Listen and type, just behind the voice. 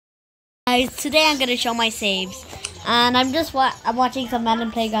Guys, today I'm gonna show my saves, and I'm watching some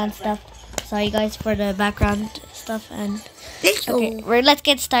Melon Playground stuff. Sorry guys for the background stuff. And okay, let's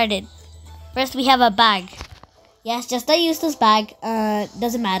get started. First we have a bag. Yes, just a useless bag.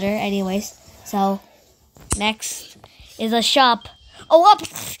 Doesn't matter anyways. So next is a shop. Oh, up.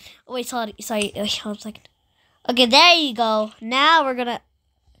 Oh, wait, sorry. Wait, hold on a second. Okay, there you go. Now we're gonna.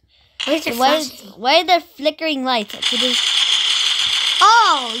 Why are there flickering lights?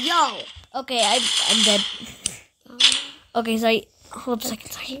 Oh, yo. Okay, I'm dead. Okay, sorry. Hold on a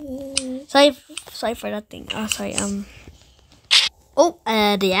second. Sorry for that thing. Oh, sorry. Oh,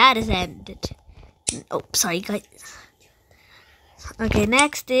 the ad is ended. Oh, sorry, guys. Okay,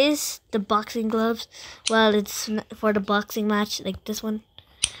 next is the boxing gloves. Well, it's for the boxing match, like this one.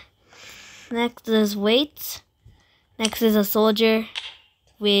 Next is weights. Next is a soldier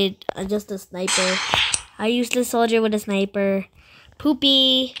with just a sniper. I used the soldier with a sniper.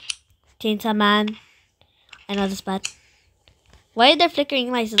 Poopy. Chainsaw Man. I know this bad. Why are there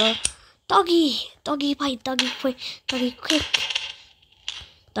flickering lights though? Doggy! Doggy bite! Doggy quick! Doggy quick!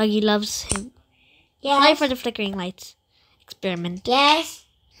 Doggy loves him. Yes. Sorry for the flickering lights. Experiment. Yes.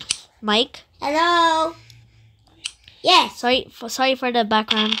 Mike. Hello. Yes. Sorry for the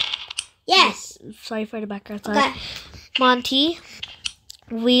background. Yes. Sorry for the background. Sorry. Okay. Monty.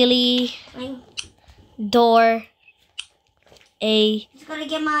 Wheelie. Door. A. It's gonna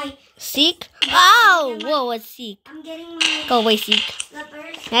get my Seek. Oh! Whoa, what's Seek? I'm getting my Go away, Seek.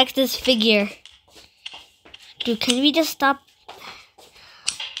 slippers. Next is figure. Dude, can we just stop?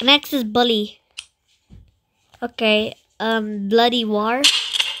 Next is bully. Okay. Bloody war.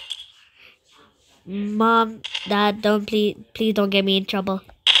 Mom, Dad, please don't get me in trouble.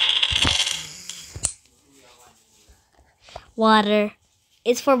 Water.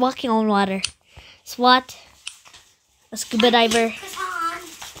 It's for walking on water. SWAT. A scuba diver.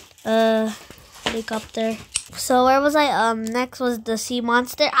 Helicopter. So where was I? Next was the sea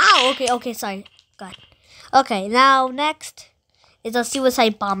monster. Ow! Okay, sorry. God. Okay, now next is a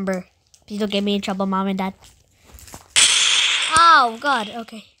suicide bomber. Please don't get me in trouble, Mom and Dad. Oh God.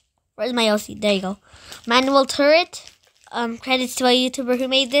 Okay. Where's my OC? There you go. Manual turret. Credits to a YouTuber who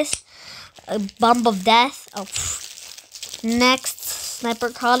made this. A bomb of death. Oh. Next, sniper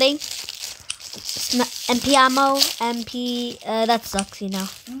crawling. MP ammo. MP. That sucks, you know.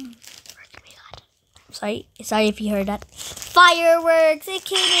 Sorry if you heard that. Fireworks! It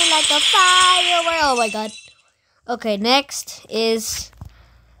came in like a firework. Oh my God. Okay, next is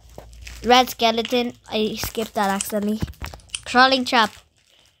red skeleton. I skipped that accidentally. Crawling trap.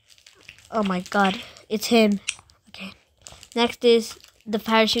 Oh my God, it's him. Okay. Next is the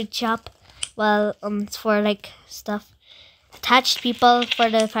parachute shop. Well, it's for like stuff. Attached people for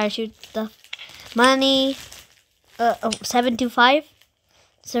the parachute stuff. Money. 725.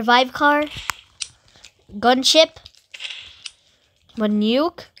 Survive car. Gunship. One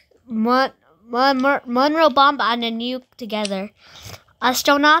nuke. Monroe bomb and a nuke together.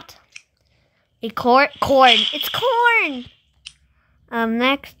 Astronaut. A corn. It's corn.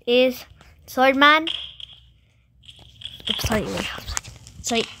 Next is Swordman. Oops,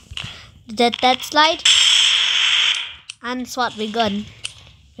 sorry. That slide. And SWAT with gun.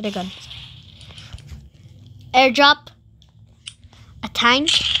 With a gun. Airdrop. A tank.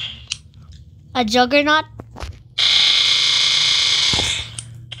 A juggernaut.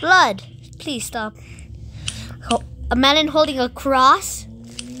 Blood. Please stop. A melon holding a cross.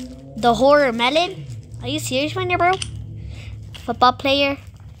 The horror melon. Are you serious right now, bro? Football player.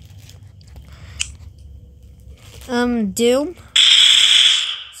 Doom.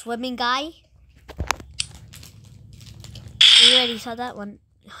 Swimming guy. You already saw that one.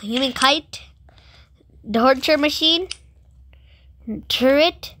 Human kite. The torture machine.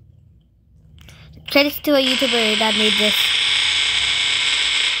 Turret. Credits to a YouTuber that made this.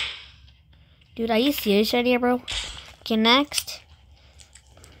 Dude, are you serious right here, bro? Okay, next.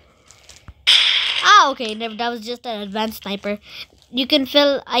 Okay, that was just an advanced sniper. You can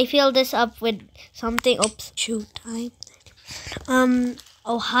I fill this up with something. Oops, shoot time.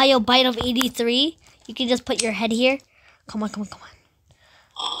 Ohio bite of 83. You can just put your head here. Come on.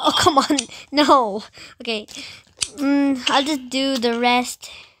 Oh, come on. No. Okay. I'll just do the rest.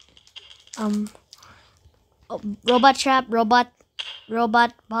 Robot trap, robot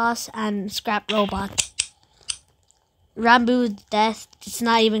boss, and scrap robot. Rambo's death. It's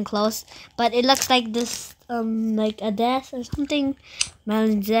not even close, but it looks like this, like a death or something.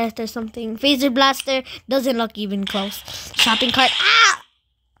 Melon's death or something. Phaser blaster doesn't look even close. Shopping cart. Ah!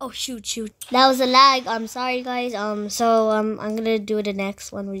 Oh shoot! That was a lag. I'm sorry, guys. I'm gonna do the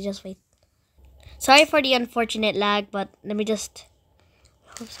next one. We just wait. Sorry for the unfortunate lag, but let me just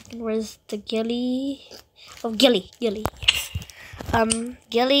Hold a second. Where's the ghillie? Oh, ghillie. Yes.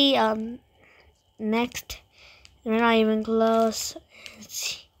 Ghillie. Next. We're not even close. Let's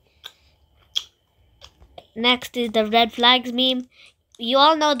see. Next is the red flags meme. You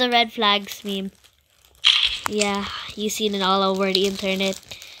all know the red flags meme. Yeah, you've seen it all over the internet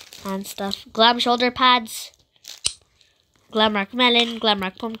and stuff. Glam shoulder pads. Glamrock melon.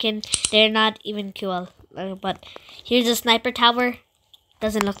 Glamrock pumpkin. They're not even cool. But here's a sniper tower.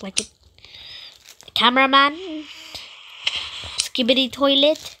 Doesn't look like it. Cameraman. Skibbity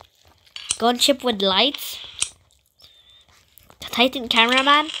toilet. Gunship with lights. Titan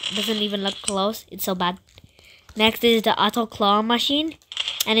cameraman. Doesn't even look close. It's so bad. Next is the auto claw machine.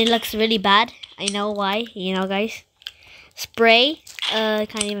 And it looks really bad. I know why. You know, guys. Spray.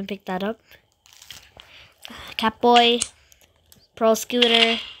 Can't even pick that up. Catboy. Pro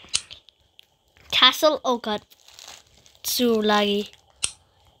scooter. Castle. Oh god. So laggy.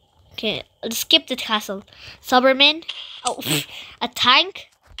 Okay, let's skip the castle. Cyberman. Oh, a tank.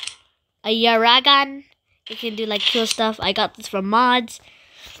 A Yaragan. You can do like cool stuff. I got this from mods.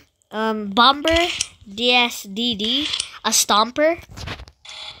 Bomber. DSDD. A stomper.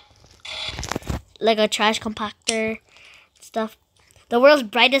 Like a trash compactor. Stuff. The world's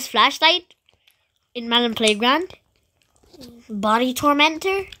brightest flashlight. In Melon Playground. Body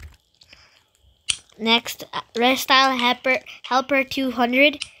tormentor. Next, Rest Style Helper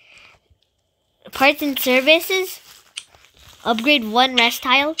 200. Parts and services. Upgrade 1 rest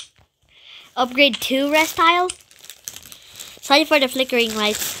tile. Upgrade 2 rest tile. Sorry for the flickering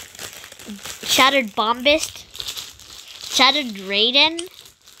lights. Shattered Bombist. Shattered Raiden.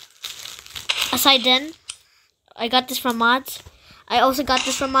 Aside then, I got this from mods. I also got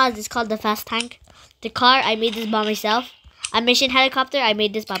this from mods. It's called the Fast Tank. The car, I made this by myself. A mission helicopter, I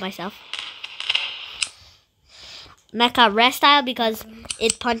made this by myself. Mecha rest style because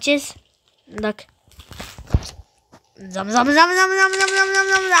it punches. Look. Zum zum zum zum zum zum zum zum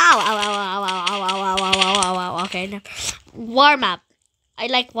zum. Ow ow ow ow ow ow ow ow ow ow ow. Okay. No. War map. I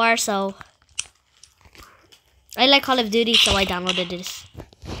like war, so I like Call of Duty, so I downloaded this.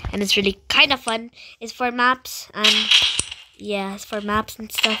 And it's really kind of fun. It's for maps and yeah, it's for maps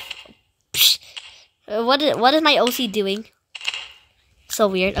and stuff. Psh. What is my OC doing? So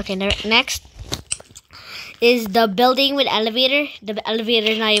weird. Okay, next is the building with elevator. The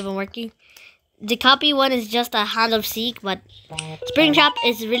elevator is not even working. The copy one is just a Hand of Seek, but Springtrap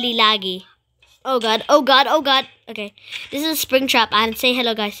is really laggy. Oh god, oh god, oh god. Okay, this is Springtrap, and say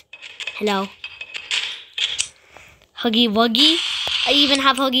hello, guys. Hello. Huggy Wuggy. I even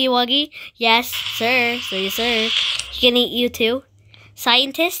have Huggy Wuggy. Yes, sir. So yes, sir. He can eat you too.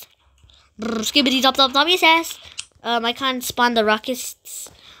 Scientist. Skibbity top top top. Yes. I can't spawn the rockets.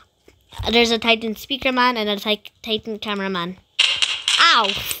 There's a Titan speaker man and a Titan cameraman. Ow.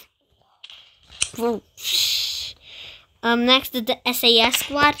 Next is the SAS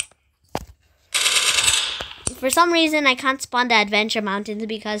squad. For some reason, I can't spawn the adventure mountains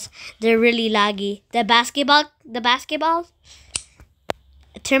because they're really laggy. The basketball.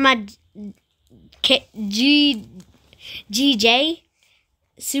 Terma GJ.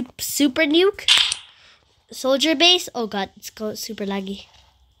 Super nuke. Soldier base. Oh god, it's super laggy.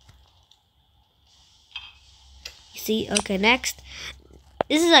 You see? Okay, next.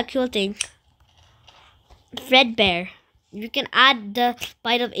 This is a cool thing. Fredbear. You can add the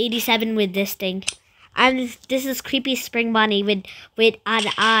bite of 87 with this thing. And this is creepy spring bunny with an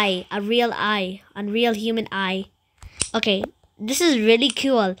eye, a real human eye. Okay, this is really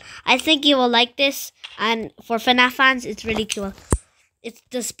cool. I think you will like this, and for FNAF fans, it's really cool. It's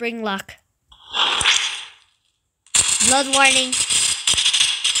the spring lock. Blood warning.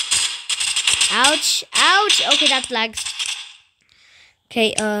 Ouch, ouch. Okay, that flags.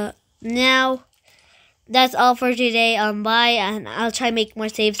 Okay, now that's all for today. Bye, and I'll try make more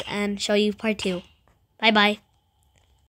saves and show you part 2. Bye bye.